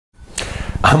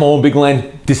I'm Owen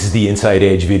Bigland. This is the Inside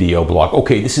Edge video blog.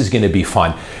 Okay, this is going to be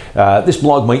fun. This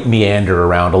blog might meander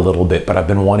around a little bit, but I've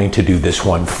been wanting to do this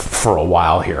one for a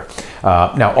while here.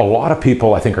 Now, a lot of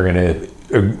people I think are going to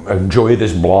enjoy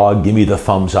this blog, give me the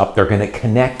thumbs up. They're going to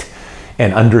connect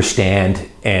and understand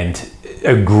and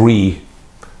agree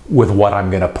with what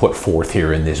I'm going to put forth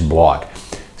here in this blog.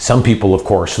 Some people, of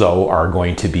course, though, are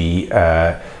going to be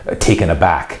taken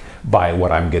aback by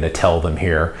what I'm going to tell them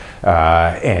here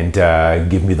and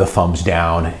give me the thumbs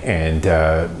down and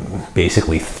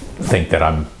basically think that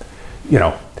I'm,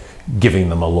 giving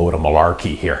them a load of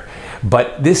malarkey here.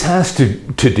 But this has to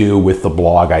do with the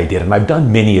blog I did, and I've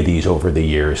done many of these over the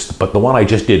years, but the one I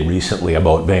just did recently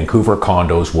about Vancouver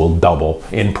condos will double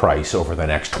in price over the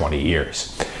next 20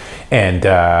 years. And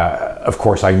of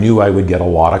course, I knew I would get a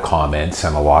lot of comments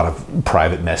and a lot of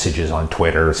private messages on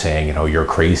Twitter saying, you're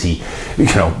crazy.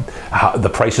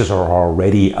 The prices are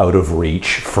already out of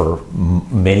reach for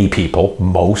many people,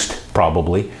 most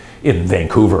probably, in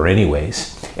Vancouver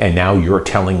anyways. And now you're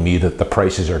telling me that the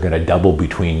prices are going to double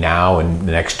between now and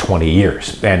the next 20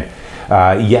 years. And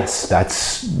yes,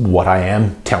 that's what I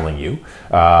am telling you.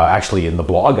 Actually, in the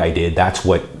blog I did, that's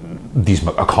what these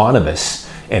economists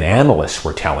and analysts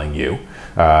were telling you.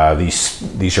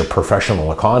 These are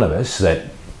professional economists that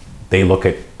they look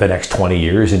at the next 20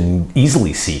 years and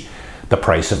easily see the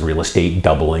price of real estate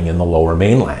doubling in the Lower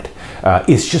Mainland.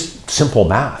 It's just simple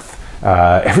math.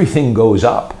 Everything goes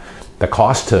up. The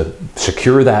cost to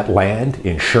secure that land,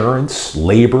 insurance,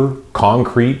 labor,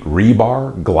 concrete,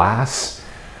 rebar, glass,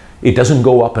 it doesn't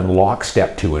go up in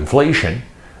lockstep to inflation,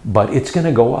 but it's going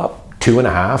to go up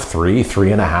 2.5%,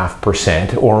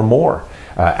 3.5% or more.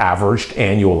 Averaged,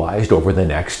 annualized over the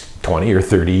next 20 or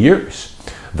 30 years.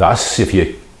 Thus, if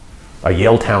a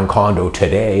Yaletown condo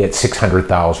today at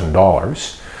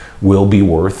 $600,000 will be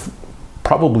worth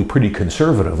probably pretty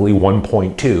conservatively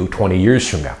 1.2 20 years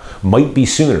from now. Might be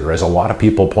sooner, as a lot of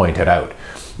people pointed out.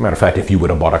 Matter of fact, if you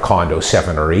would have bought a condo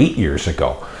 7 or 8 years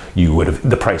ago,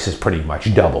 the price is pretty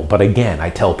much double. But again, I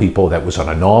tell people that was an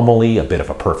anomaly, a bit of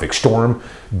a perfect storm.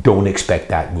 Don't expect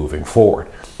that moving forward.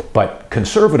 But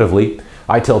conservatively,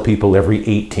 I tell people every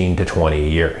 18 to 20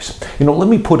 years. Let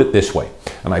me put it this way,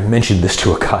 and I've mentioned this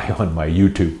to a guy on my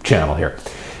YouTube channel here.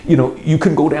 You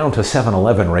can go down to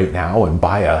 7-Eleven right now and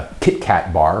buy a Kit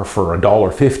Kat bar for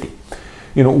 $1.50.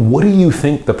 What do you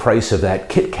think the price of that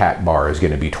Kit Kat bar is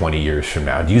going to be 20 years from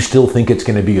now? Do you still think it's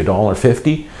going to be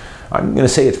 $1.50? I'm going to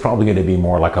say it's probably going to be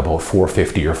more like about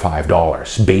 $4.50 or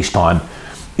 $5 based on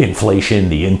inflation,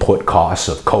 the input costs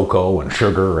of cocoa and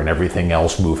sugar and everything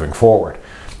else moving forward.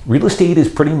 Real estate is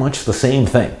pretty much the same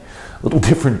thing. A little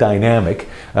different dynamic,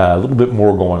 a little bit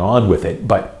more going on with it,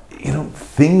 but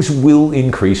things will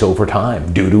increase over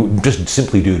time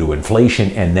simply due to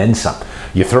inflation and then some.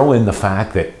 You throw in the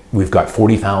fact that we've got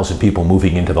 40,000 people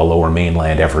moving into the Lower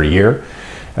Mainland every year.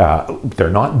 They're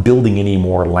not building any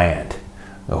more land.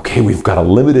 Okay, we've got a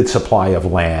limited supply of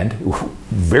land,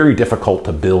 very difficult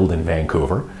to build in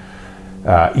Vancouver.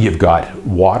 You've got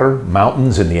water,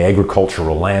 mountains, and the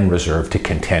agricultural land reserve to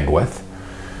contend with.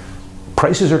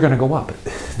 Prices are going to go up.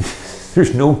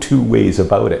 There's no two ways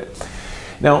about it.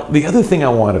 Now, the other thing I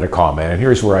wanted to comment, and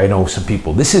here's where I know some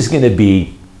people,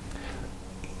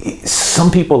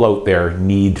 some people out there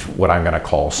need what I'm going to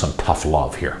call some tough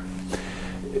love here.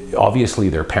 Obviously,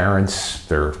 their parents,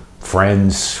 their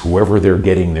friends, whoever they're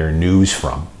getting their news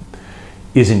from,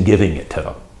 isn't giving it to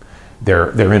them.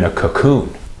 They're in a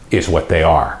cocoon, is what they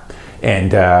are.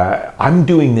 And I'm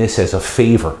doing this as a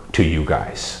favor to you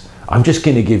guys. I'm just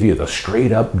going to give you the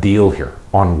straight up deal here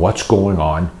on what's going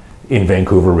on in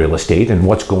Vancouver real estate and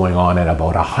what's going on in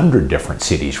about 100 different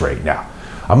cities right now.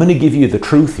 I'm going to give you the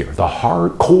truth here, the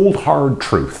cold hard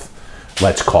truth,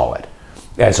 let's call it,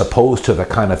 as opposed to the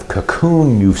kind of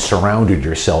cocoon you've surrounded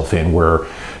yourself in where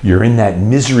you're in that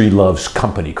misery loves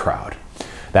company crowd,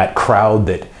 that crowd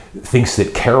that thinks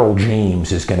that Carol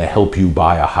James is going to help you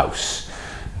buy a house.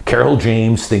 Carol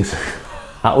James thinks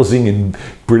housing in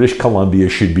British Columbia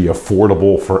should be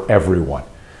affordable for everyone.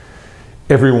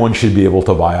 Everyone should be able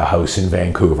to buy a house in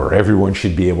Vancouver. Everyone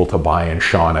should be able to buy in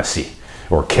Shaughnessy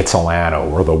or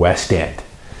Kitsilano or the West End.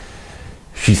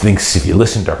 She thinks, if you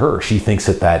listen to her, she thinks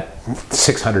that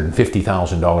 $650,000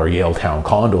 Yaletown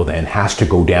condo then has to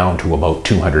go down to about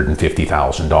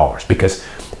 $250,000, because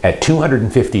at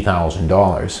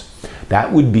 $250,000,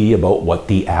 that would be about what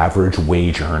the average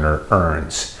wage earner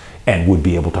earns and would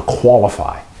be able to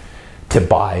qualify to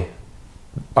buy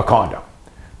a condo.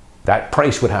 That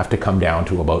price would have to come down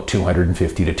to about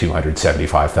 $250,000 to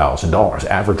 $275,000.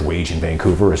 Average wage in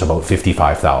Vancouver is about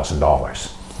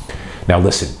 $55,000. Now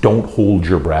listen, don't hold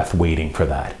your breath waiting for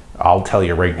that. I'll tell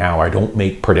you right now, I don't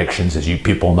make predictions, as you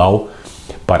people know,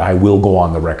 but I will go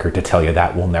on the record to tell you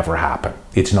that will never happen.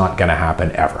 It's not going to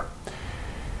happen ever.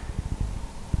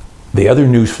 The other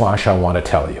news flash I want to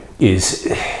tell you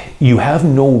is you have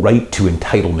no right to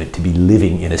entitlement to be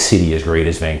living in a city as great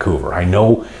as Vancouver. I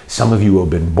know some of you have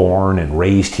been born and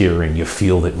raised here and you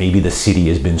feel that maybe the city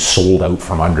has been sold out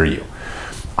from under you.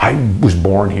 I was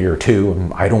born here too,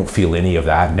 and I don't feel any of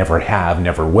that, never have,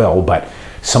 never will, but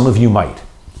some of you might.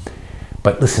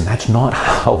 But listen, that's not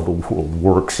how the world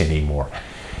works anymore.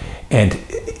 And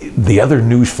the other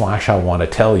news flash I want to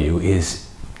tell you is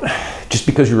just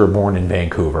because you were born in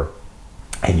Vancouver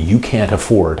and you can't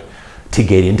afford to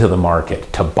get into the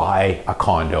market to buy a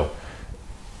condo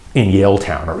in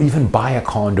Yaletown or even buy a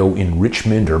condo in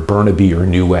Richmond or Burnaby or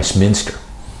New Westminster,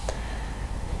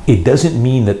 it doesn't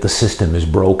mean that the system is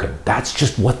broken. That's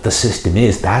just what the system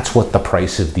is. That's what the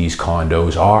price of these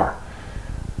condos are.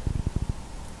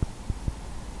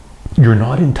 You're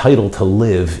not entitled to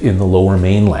live in the Lower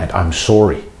Mainland. I'm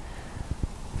sorry.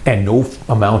 And no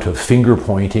amount of finger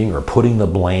pointing or putting the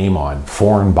blame on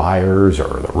foreign buyers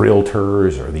or the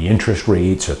realtors or the interest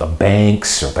rates or the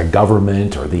banks or the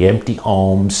government or the empty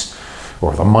homes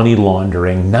or the money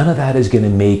laundering, none of that is going to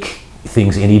make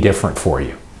things any different for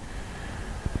you.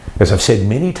 As I've said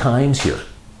many times here,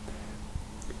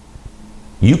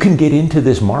 you can get into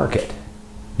this market.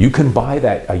 You can buy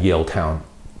a Yaletown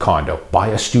condo, buy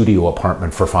a studio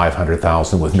apartment for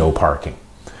 $500,000 with no parking,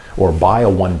 or buy a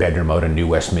one-bedroom out in New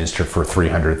Westminster for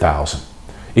 $300,000.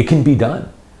 It can be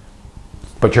done,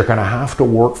 but you're going to have to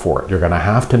work for it. You're going to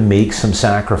have to make some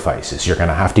sacrifices. You're going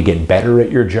to have to get better at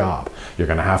your job. You're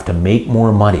going to have to make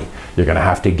more money. You're going to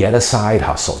have to get a side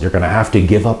hustle. You're going to have to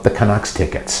give up the Canucks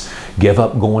tickets, give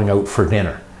up going out for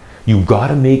dinner. You've got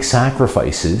to make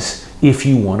sacrifices if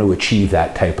you want to achieve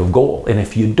that type of goal. And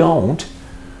if you don't,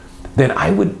 then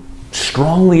I would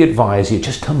strongly advise you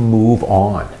just to move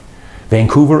on.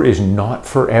 Vancouver is not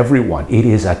for everyone. It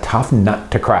is a tough nut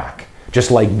to crack,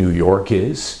 just like New York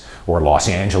is, or Los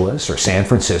Angeles, or San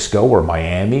Francisco, or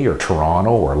Miami, or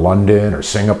Toronto, or London, or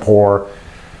Singapore.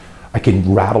 I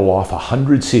can rattle off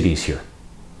 100 cities here.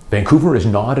 Vancouver is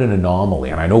not an anomaly,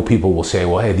 and I know people will say,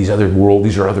 well, hey, these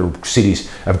are other cities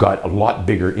have got a lot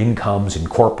bigger incomes and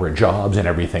corporate jobs and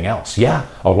everything else. Yeah,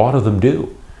 a lot of them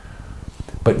do.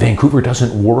 But Vancouver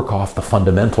doesn't work off the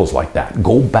fundamentals like that.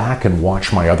 Go back and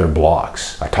watch my other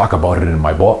blogs. I talk about it in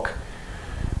my book.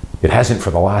 It hasn't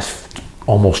for the last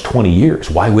almost 20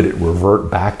 years. Why would it revert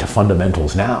back to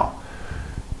fundamentals now?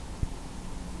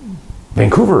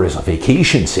 Vancouver is a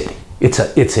vacation city. It's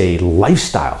a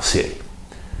lifestyle city.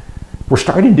 We're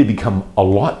starting to become a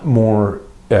lot more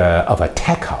of a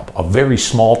tech hub, a very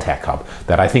small tech hub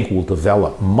that I think will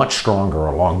develop much stronger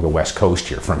along the West Coast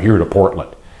here, from here to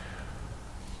Portland.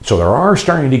 So there are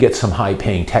starting to get some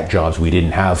high-paying tech jobs we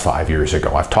didn't have 5 years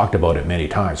ago. I've talked about it many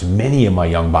times. Many of my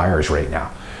young buyers right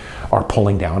now are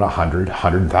pulling down $100,000,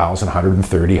 $100,000,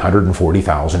 $130,000,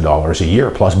 $140,000 a year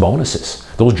plus bonuses.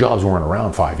 Those jobs weren't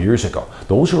around 5 years ago.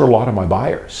 Those are a lot of my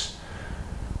buyers.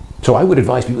 So I would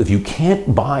advise people, if you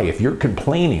can't buy, if you're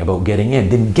complaining about getting in,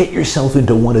 then get yourself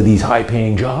into one of these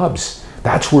high-paying jobs.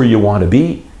 That's where you want to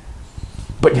be.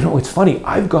 But you know, it's funny,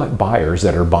 I've got buyers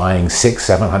that are buying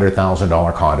 $600,000,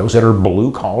 $700,000 condos that are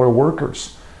blue-collar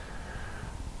workers.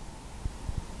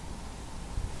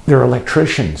 They're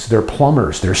electricians, they're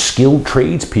plumbers, they're skilled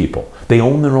tradespeople. They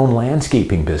own their own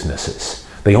landscaping businesses.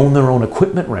 They own their own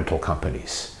equipment rental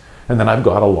companies. And then I've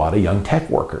got a lot of young tech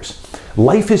workers.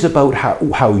 Life is about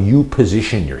how you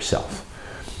position yourself.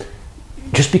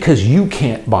 Just because you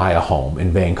can't buy a home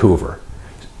in Vancouver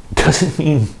doesn't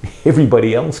mean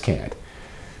everybody else can't.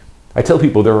 I tell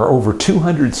people there are over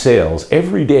 200 sales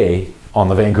every day on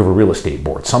the Vancouver Real Estate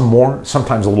Board. Some more,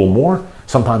 sometimes a little more,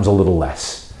 sometimes a little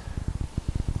less.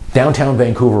 Downtown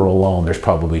Vancouver alone, there's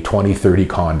probably 20, 30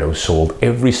 condos sold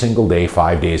every single day,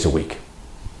 5 days a week.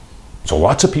 So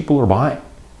lots of people are buying.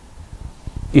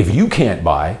 If you can't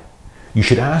buy, you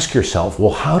should ask yourself,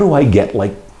 well, how do I get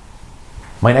like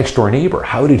my next door neighbor?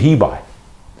 How did he buy?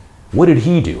 What did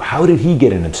he do? How did he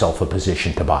get in himself a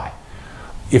position to buy?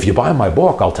 If you buy my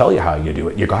book, I'll tell you how you do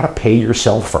it. You got to pay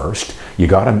yourself first. You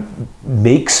got to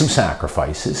make some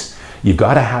sacrifices. You've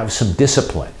got to have some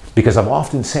discipline. Because I've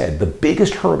often said the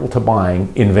biggest hurdle to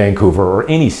buying in Vancouver or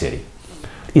any city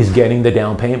is getting the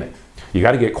down payment. You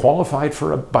got to get qualified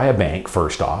by a bank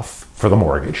first off for the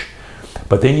mortgage.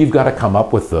 But then you've got to come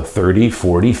up with the 30,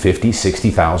 40, 50,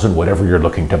 60,000, whatever you're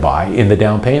looking to buy in the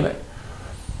down payment.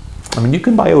 I mean, you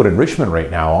can buy out in Richmond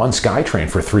right now on SkyTrain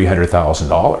for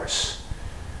 $300,000.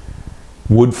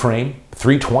 Wood frame,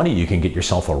 $320,000, you can get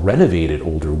yourself a renovated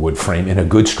older wood frame in a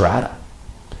good strata.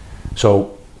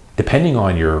 So depending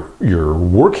on your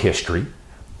work history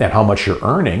and how much you're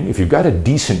earning, if you've got a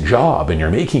decent job and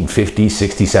you're making 50,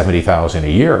 60, 70,000 a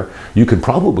year, you could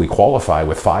probably qualify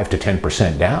with 5 to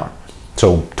 10% down.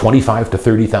 So $25,000 to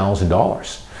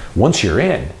 $30,000. Once you're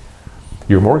in,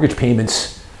 your mortgage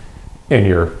payments and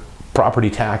your property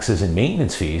taxes and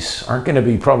maintenance fees aren't going to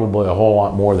be probably a whole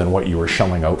lot more than what you were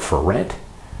shelling out for rent.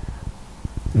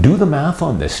 Do the math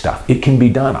on this stuff. It can be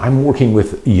done. I'm working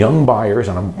with young buyers,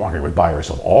 and I'm working with buyers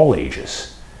of all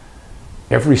ages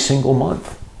every single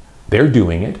month. They're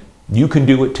doing it. You can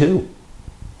do it too.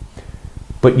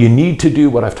 But you need to do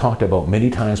what I've talked about many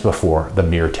times before, the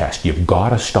mirror test. You've got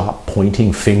to stop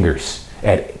pointing fingers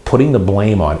at putting the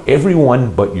blame on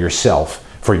everyone but yourself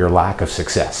for your lack of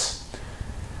success.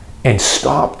 And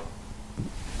stop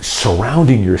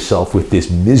surrounding yourself with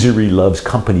this misery loves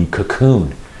company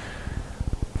cocoon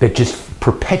that just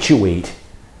perpetuate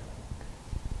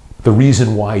the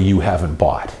reason why you haven't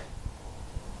bought.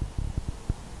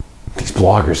 These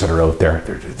bloggers that are out there,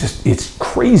 they're just, it's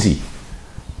crazy.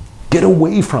 Get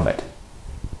away from it.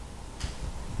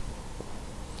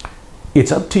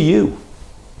 It's up to you.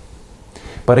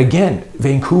 But again,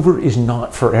 Vancouver is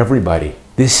not for everybody.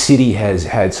 This city has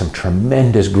had some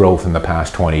tremendous growth in the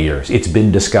past 20 years. It's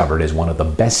been discovered as one of the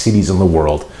best cities in the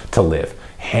world to live,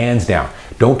 hands down.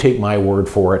 Don't take my word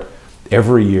for it.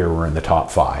 Every year we're in the top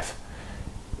 5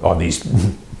 on these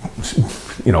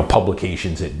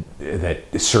publications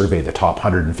that survey the top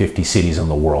 150 cities in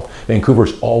the world.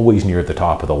 Vancouver's always near the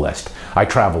top of the list. I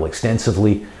travel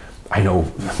extensively. I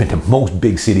know I've been to most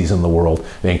big cities in the world.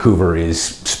 Vancouver is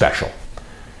special.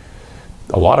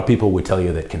 A lot of people would tell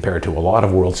you that compared to a lot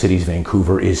of world cities,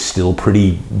 Vancouver is still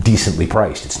pretty decently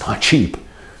priced. It's not cheap,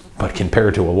 but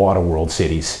compared to a lot of world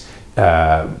cities,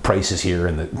 prices here,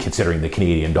 and considering the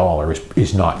Canadian dollar,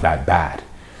 is not that bad.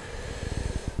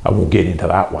 I won't get into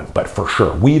that one, but for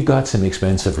sure, we've got some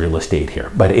expensive real estate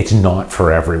here, but it's not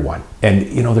for everyone. And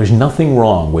there's nothing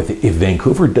wrong with if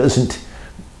Vancouver doesn't,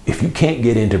 if you can't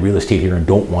get into real estate here and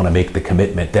don't want to make the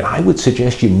commitment, then I would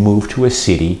suggest you move to a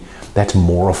city that's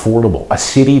more affordable, a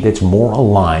city that's more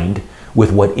aligned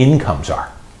with what incomes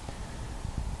are.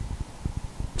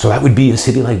 So that would be a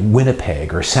city like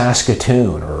Winnipeg or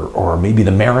Saskatoon or maybe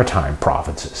the Maritime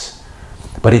provinces.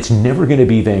 But it's never going to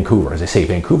be Vancouver. As I say,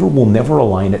 Vancouver will never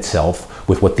align itself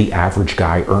with what the average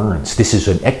guy earns. This is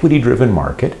an equity-driven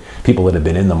market. People that have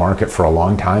been in the market for a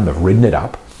long time have ridden it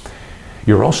up.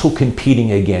 You're also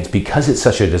competing against, because it's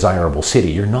such a desirable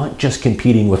city, you're not just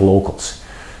competing with locals.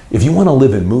 If you want to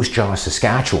live in Moose Jaw,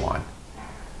 Saskatchewan,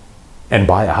 and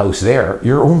buy a house there,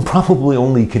 you're probably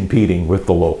only competing with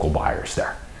the local buyers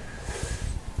there.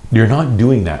 You're not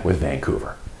doing that with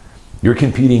Vancouver. You're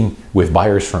competing with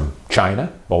buyers from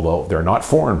China, although they're not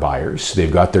foreign buyers.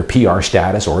 They've got their PR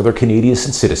status or their Canadian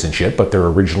citizenship, but they're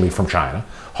originally from China,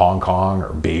 Hong Kong or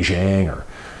Beijing or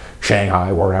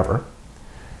Shanghai, wherever.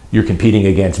 You're competing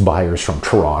against buyers from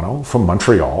Toronto, from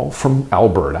Montreal, from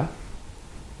Alberta.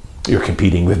 You're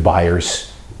competing with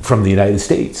buyers from the United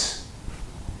States.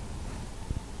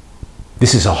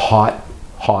 This is a hot,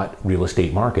 hot real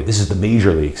estate market. This is the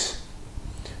major leagues.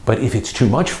 But if it's too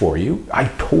much for you, I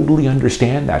totally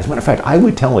understand that. As a matter of fact, I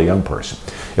would tell a young person,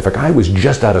 if a guy was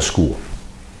just out of school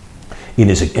and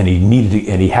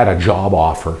he had a job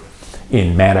offer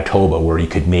in Manitoba where he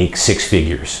could make 6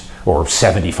 figures or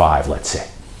 75, let's say,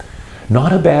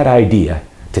 not a bad idea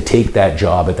to take that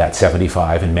job at that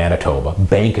 75 in Manitoba,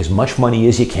 bank as much money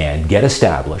as you can, get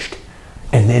established,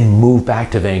 and then move back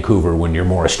to Vancouver when you're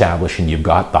more established and you've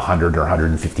got the 100 or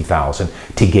 150,000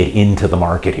 to get into the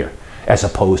market here, as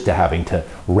opposed to having to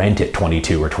rent at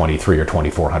 22 or 23 or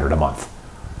 2,400 a month.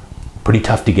 Pretty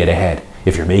tough to get ahead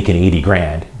if you're making 80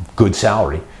 grand, good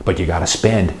salary, but you got to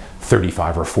spend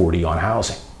 35 or 40 on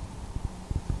housing.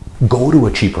 Go to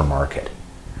a cheaper market.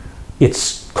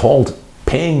 It's called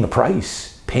paying the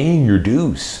price, paying your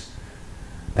dues.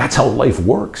 That's how life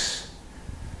works.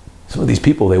 Some of these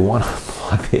people,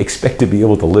 they expect to be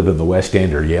able to live in the West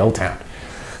End or Yaletown.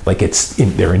 Like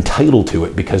they're entitled to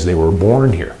it because they were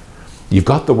born here. You've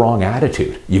got the wrong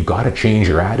attitude. You've got to change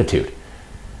your attitude.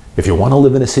 If you want to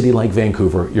live in a city like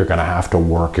Vancouver, you're going to have to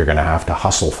work. You're going to have to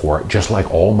hustle for it, just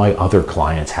like all my other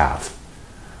clients have.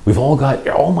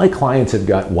 All my clients have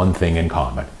got one thing in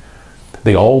common.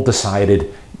 They all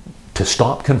decided to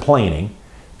stop complaining,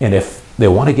 and if they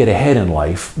want to get ahead in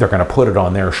life, they're going to put it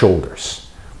on their shoulders.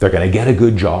 They're going to get a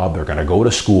good job. They're going to go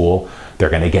to school. They're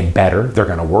going to get better. They're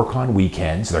going to work on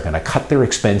weekends. They're going to cut their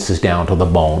expenses down to the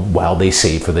bone while they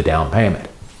save for the down payment.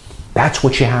 That's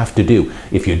what you have to do.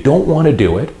 If you don't want to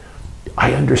do it,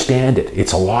 I understand it.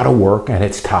 It's a lot of work and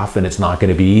it's tough and it's not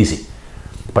going to be easy.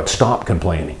 But stop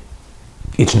complaining.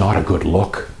 It's not a good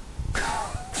look.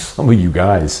 Some of you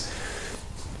guys,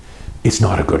 it's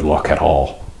not a good look at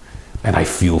all. And I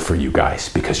feel for you guys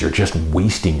because you're just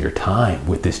wasting your time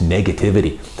with this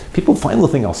negativity. People, final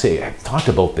thing I'll say, I've talked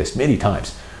about this many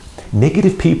times.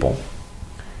 Negative people,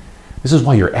 this is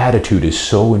why your attitude is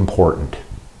so important.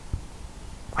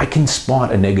 I can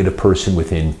spot a negative person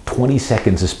within 20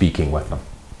 seconds of speaking with them.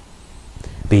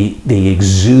 They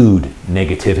exude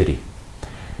negativity.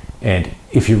 And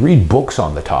if you read books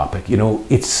on the topic, you know,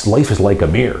 life is like a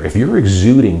mirror. If you're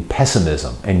exuding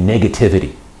pessimism and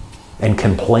negativity and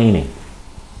complaining,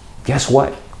 guess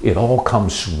what? It all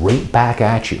comes right back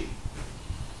at you.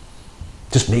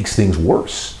 Just makes things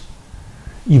worse.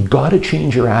 You've got to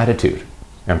change your attitude.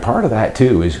 And part of that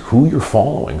too is who you're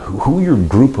following, who your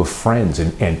group of friends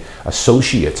and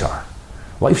associates are.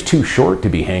 Life's too short to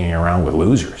be hanging around with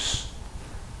losers.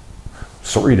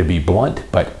 Sorry to be blunt,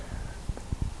 but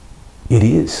it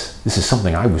is. This is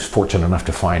something I was fortunate enough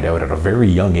to find out at a very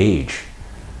young age.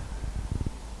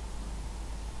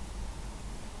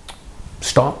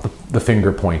 Stop the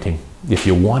finger pointing. If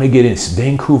you want to get in,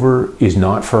 Vancouver is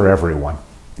not for everyone.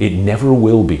 It never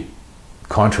will be,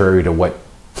 contrary to what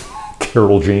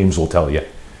Carol James will tell you.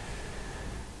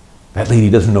 That lady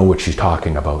doesn't know what she's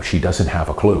talking about. She doesn't have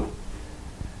a clue.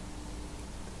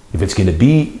 If it's going to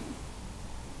be,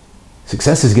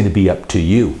 success is going to be up to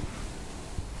you.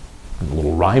 A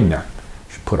little rhyme there.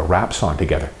 You should put a rap song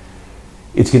together.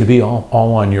 It's going to be all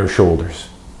on your shoulders.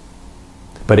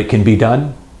 But it can be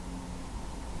done.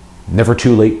 Never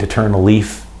too late to turn a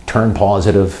leaf, turn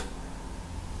positive,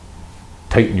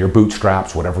 tighten your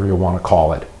bootstraps, whatever you want to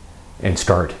call it, and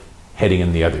start heading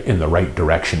in the right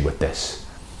direction with this.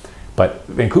 But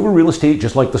Vancouver real estate,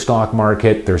 just like the stock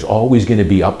market, there's always going to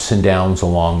be ups and downs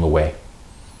along the way.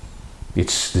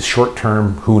 It's the short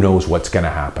term, who knows what's going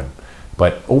to happen.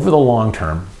 But over the long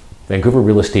term, Vancouver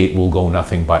real estate will go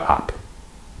nothing but up.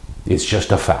 It's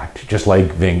just a fact. Just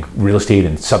like real estate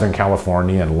in Southern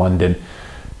California and London,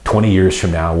 20 years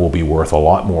from now will be worth a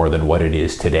lot more than what it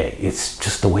is today. It's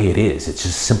just the way it is. It's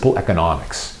just simple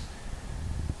economics.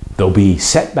 There'll be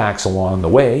setbacks along the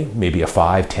way, maybe a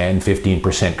 5, 10,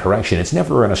 15% correction. It's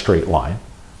never in a straight line.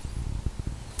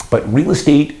 But real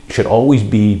estate should always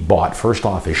be bought first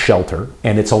off as shelter,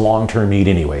 and it's a long-term need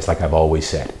anyways, like I've always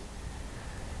said.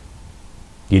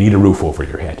 You need a roof over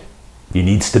your head. You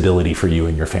need stability for you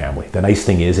and your family. The nice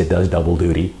thing is it does double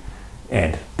duty,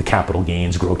 and the capital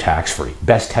gains grow tax-free.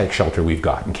 Best tax shelter we've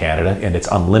got in Canada, and it's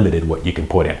unlimited what you can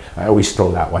put in. I always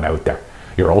throw that one out there.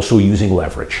 You're also using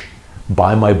leverage.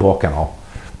 Buy my book and I'll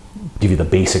give you the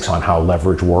basics on how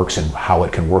leverage works and how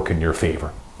it can work in your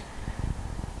favor.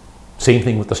 Same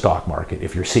thing with the stock market.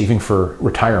 If you're saving for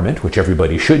retirement, which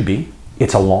everybody should be,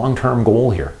 it's a long-term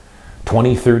goal here.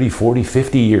 20, 30, 40,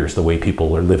 50 years, the way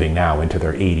people are living now into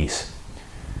their 80s.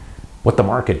 What the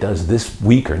market does this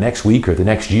week or next week or the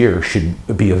next year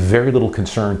should be of very little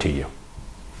concern to you.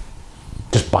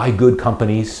 Just buy good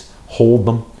companies, hold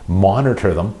them,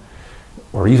 monitor them,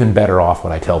 or even better off,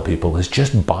 what I tell people is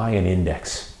just buy an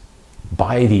index.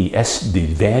 Buy the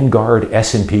Vanguard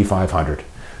S&P 500.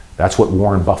 That's what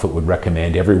Warren Buffett would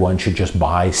recommend. Everyone should just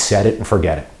buy, set it, and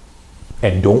forget it.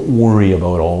 And don't worry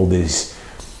about all these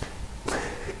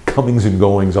comings and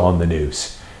goings on the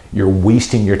news. You're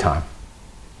wasting your time.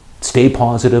 Stay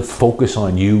positive, focus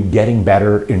on you, getting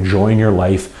better, enjoying your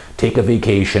life, take a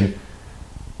vacation.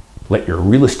 Let your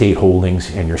real estate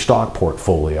holdings and your stock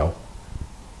portfolio,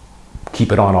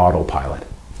 keep it on autopilot.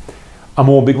 I'm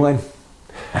Owen Bigland.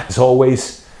 As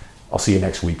always, I'll see you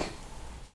next week.